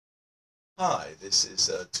Hi, this is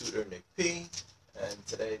Tutor Nick P, and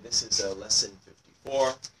today this is lesson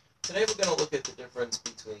 54. Today we're going to look at the difference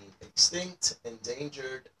between extinct,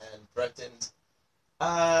 endangered, and threatened.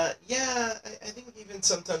 I think even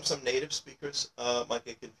sometimes some native speakers might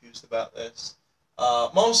get confused about this.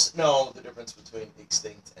 Most know the difference between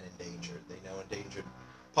extinct and endangered. They know endangered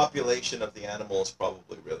population of the animal is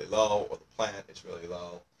probably really low, or the plant is really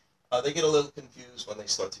low. They get a little confused when they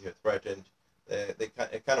start to hear threatened.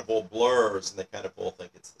 It kind of all blurs, and they kind of all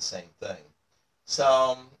think it's the same thing.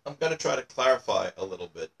 So I'm going to try to clarify a little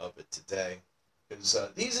bit of it today, because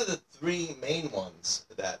these are the three main ones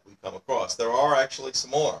that we come across. There are actually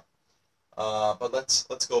some more, but let's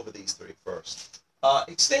go over these three first.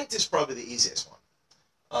 Extinct is probably the easiest one.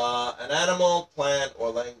 An animal, plant,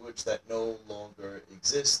 or language that no longer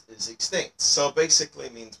exists is extinct. So basically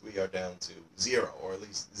means we are down to zero, or at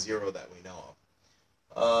least zero that we know of.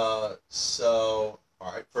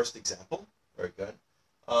 All right, first example. Very good.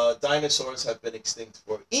 Dinosaurs have been extinct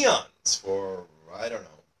for eons, for, I don't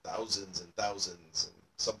know, thousands and thousands, and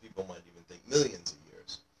some people might even think millions of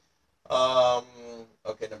years.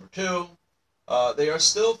 Okay, number two. They are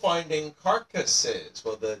still finding carcasses,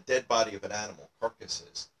 well, the dead body of an animal,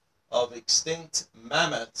 carcasses, of extinct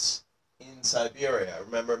mammoths in Siberia.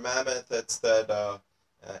 Remember mammoth? That's that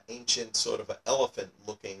ancient sort of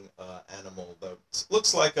elephant-looking animal that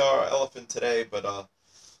looks like our elephant today, but a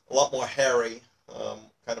lot more hairy,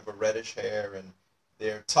 kind of a reddish hair, and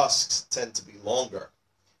their tusks tend to be longer.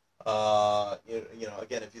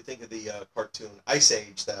 Again, if you think of the cartoon Ice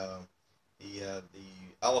Age, the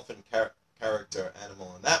elephant character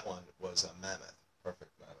animal in that one was a mammoth,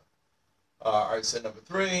 perfect mammoth. All right, so number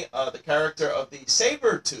three, the character of the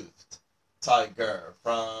saber-toothed tiger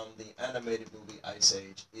from the animated movie Ice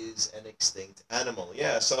Age is an extinct animal.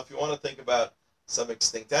 Yeah, so if you want to think about some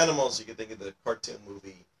extinct animals, you can think of the cartoon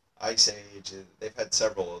movie Ice Age. They've had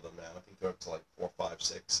several of them now. I think they're up to like 4, 5,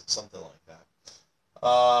 6, something like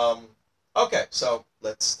that. Okay, so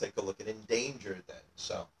let's take a look at endangered then.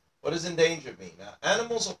 So what does endangered mean? Now,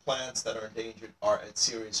 animals or plants that are endangered are at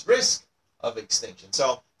serious risk of extinction.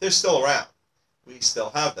 So they're still around. We still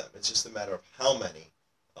have them. It's just a matter of how many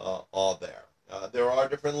are there. There are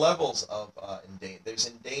different levels of endangered. There's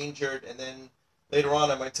endangered, and then later on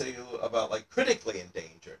I might tell you about like critically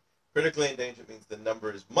endangered. Critically endangered means the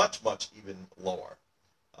number is much, much even lower.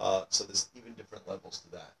 So there's even different levels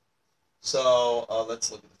to that. So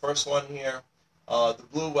let's look at the first one here. The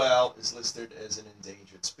blue whale is listed as an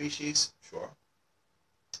endangered species. Sure.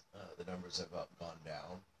 The numbers have gone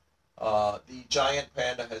down. The giant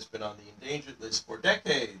panda has been on the endangered list for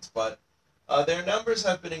decades, but their numbers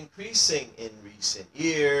have been increasing in recent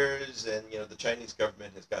years, and the Chinese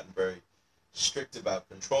government has gotten very strict about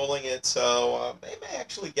controlling it, so they may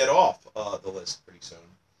actually get off the list pretty soon.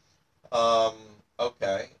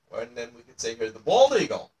 Okay, and then we could say here the bald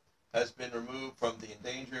eagle has been removed from the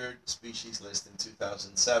endangered species list in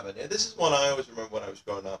 2007. And this is one I always remember when I was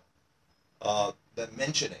growing up, them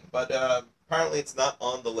mentioning, but apparently it's not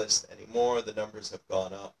on the list anymore. The numbers have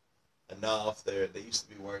gone up enough. They used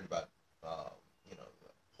to be worried about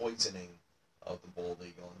the poisoning of the bald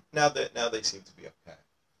eagle. Now they seem to be okay.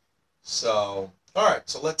 So, all right,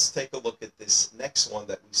 so let's take a look at this next one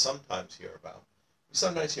that we sometimes hear about. We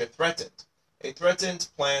sometimes hear threatened. A threatened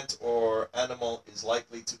plant or animal is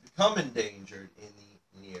likely to become endangered in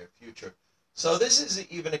the near future. So this is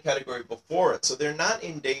even a category before it. So they're not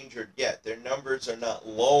endangered yet. Their numbers are not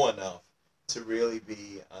low enough to really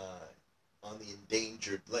be on the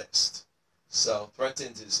endangered list. So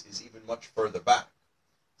threatened is even much further back.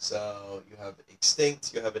 So you have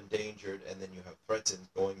extinct, you have endangered, and then you have threatened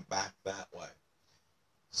going back that way.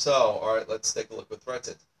 So, all right, let's take a look at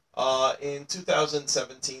threatened. In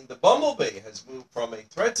 2017, the bumblebee has moved from a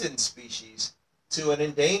threatened species to an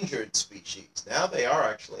endangered species. Now they are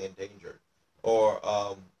actually endangered, or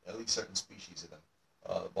at least certain species of them.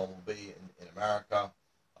 The bumblebee in America.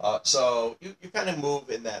 So you kind of move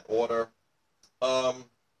in that order.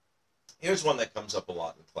 Here's one that comes up a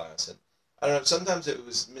lot in class, and I don't know, sometimes it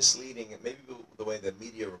was misleading, maybe the way the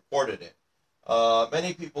media reported it.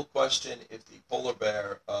 Many people question if the polar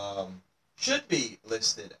bear should be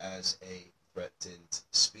listed as a threatened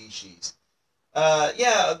species. A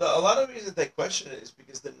lot of the reasons they question it is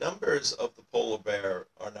because the numbers of the polar bear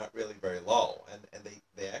are not really very low, and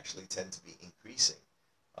they actually tend to be increasing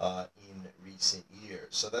in recent years.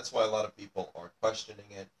 So that's why a lot of people are questioning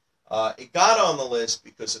it. It got on the list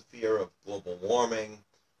because of fear of global warming.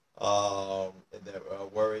 And they're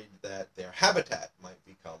worried that their habitat might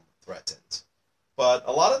become threatened. But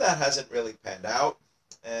a lot of that hasn't really panned out.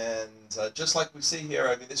 And just like we see here,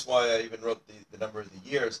 I mean, this is why I even wrote the number of the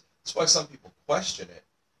years. That's why some people question it.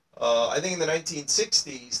 I think in the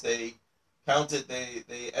 1960s they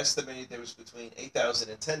they estimated there was between 8,000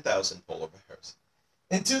 and 10,000 polar bears.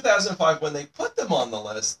 In 2005, when they put them on the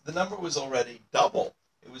list, the number was already double.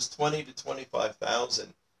 It was 20 to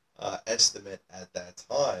 25,000 estimate at that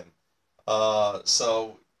time.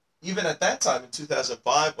 So even at that time in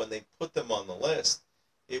 2005, when they put them on the list,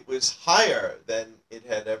 it was higher than it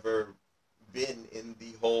had ever been in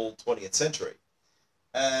the whole 20th century.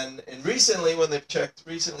 And recently, when they've checked,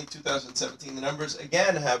 recently 2017, the numbers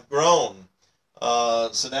again have grown.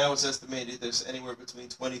 So now it's estimated there's anywhere between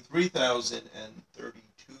 23,000 and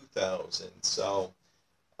 32,000. So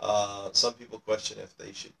some people question if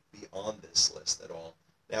they should be on this list at all.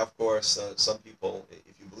 Now, of course, some people,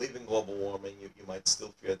 if you believe in global warming, you might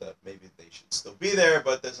still fear that maybe they should still be there,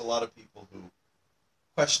 but there's a lot of people who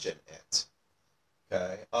question it.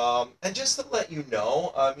 Okay, and just to let you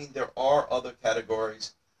know, I mean, there are other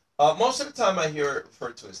categories. Most of the time I hear it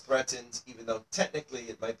referred to as threatened, even though technically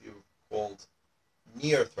it might be called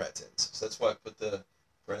near threatened. So that's why I put the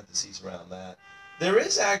parentheses around that. There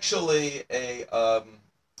is actually a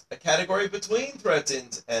category between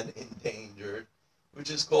threatened and endangered, which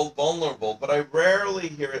is called vulnerable, but I rarely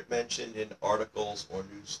hear it mentioned in articles or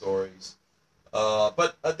news stories.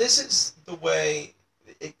 But this is the way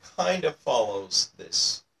it kind of follows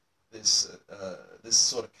this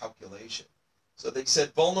sort of calculation. So they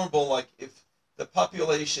said vulnerable, like if the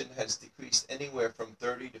population has decreased anywhere from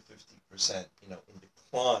 30 to 50%, in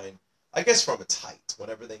decline, I guess from its height,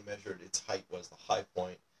 whenever they measured its height was the high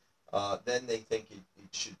point, then they think it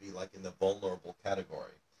should be like in the vulnerable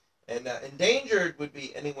category. And endangered would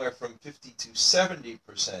be anywhere from 50 to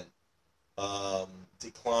 70%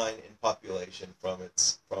 decline in population from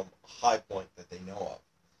a high point that they know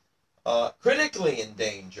of. Critically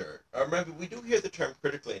endangered. Remember, we do hear the term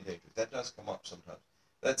critically endangered. That does come up sometimes.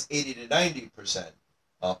 That's 80 to 90%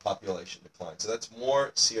 population decline. So that's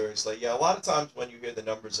more seriously. Yeah, a lot of times when you hear the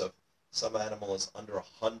numbers of some animal is under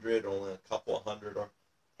 100, or only a couple of hundred, or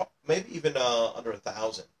maybe even under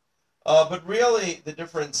 1,000. But really, the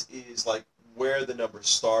difference is like where the number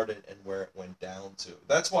started and where it went down to.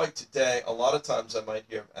 That's why today, a lot of times I might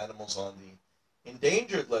hear of animals on the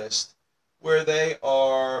endangered list where they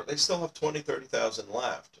still have 20, 30,000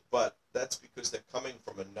 left, but that's because they're coming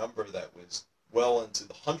from a number that was well into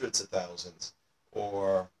the hundreds of thousands,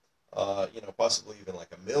 or possibly even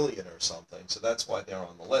like 1 million or something. So that's why they're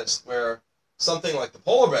on the list. Where something like the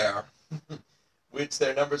polar bear, which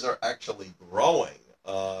their numbers are actually growing,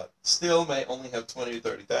 still may only have 20 to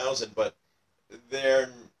 30,000, but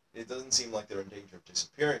it doesn't seem like they're in danger of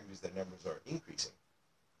disappearing because their numbers are increasing.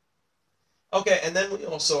 Okay, and then we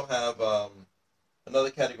also have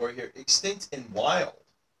another category here, extinct in wild.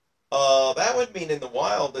 That would mean in the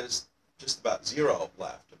wild there's just about zero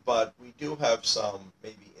left, but we do have some,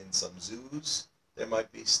 maybe in some zoos, there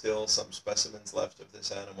might be still some specimens left of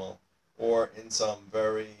this animal, or in some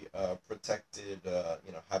very protected,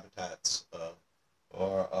 habitats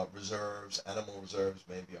or reserves, animal reserves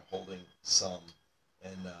maybe are holding some,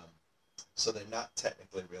 and so they're not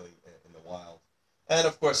technically really in the wild. And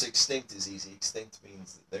of course, extinct is easy. Extinct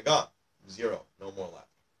means that they're gone. Zero. No more left.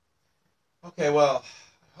 Okay, well,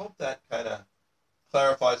 I hope that kind of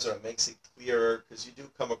clarifies or makes it clearer, because you do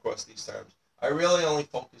come across these terms. I really only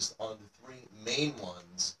focused on the three main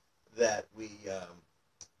ones that we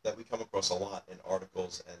come across a lot in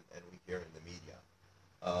articles and we hear in the media.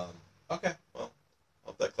 Okay, well,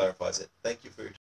 hope that clarifies it. Thank you for your time.